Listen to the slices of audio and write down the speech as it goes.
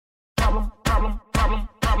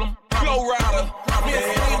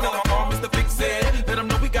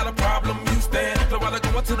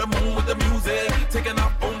to the moon with the music. Taking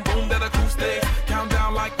off, boom, boom, that acoustic.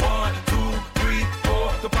 Countdown like 1, 2, 3,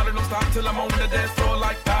 4. The party don't stop till I'm on the dance floor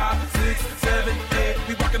like 5, 6, 7, 8.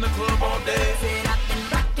 We rockin' the club all day. Sit up and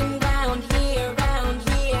rockin' round here,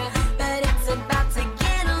 but it's about to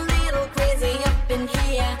get a little crazy up in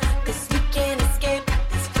here. 'Cause you can't escape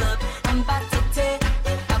this club. I'm about to tear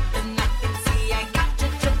it up and I can see I got you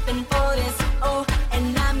tripping for this. Oh,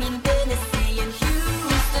 and I mean business saying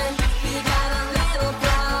Houston, we got a little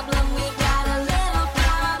problem. We got a little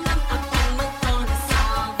problem. I'm gonna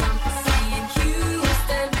solve them. Saying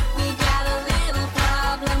Houston, we got a little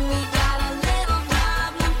problem. We got a little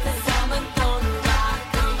problem. 'Cause I'm gonna rock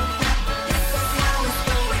them. This is how it's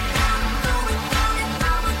going down, going down, and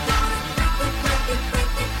I'm gonna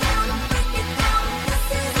break it down, break it down. This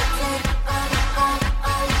is a take, oh,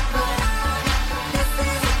 ride. This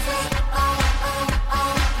is a take, oh,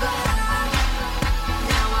 ride.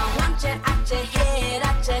 Now I want you out your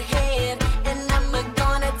head, and I'm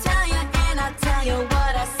gonna tell you, and I'll tell you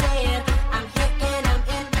what I said. I'm here and I'm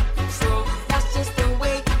in control. That's just the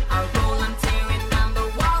way I roll. I'm tearing down the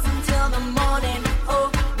walls until the morning. Oh,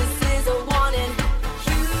 this is a warning.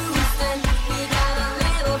 Houston, we got a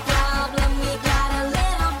little problem. We got a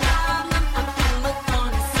little problem. I'm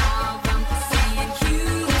gonna solve them. Saying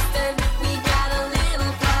Houston, we got a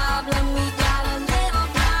little problem. We got a little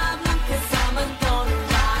problem. 'Cause I'm gonna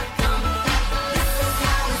rock them. This is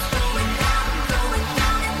how it's going down,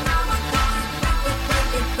 and I'm gonna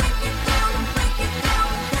break it down, break it down.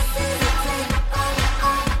 This is a take, oh,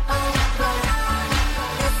 ride.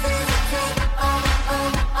 This is a take, oh,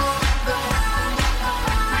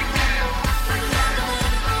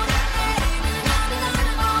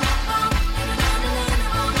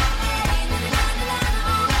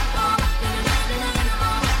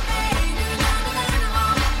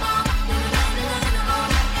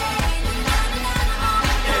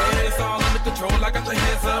 Yeah, it's all under control. I got your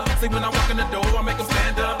hands up. See, when I walk in the door, I make them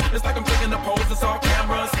stand up. It's like I'm taking a pose, it's all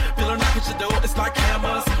cameras. Feeling like it's your door, it's like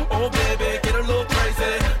hammers. Oh, baby.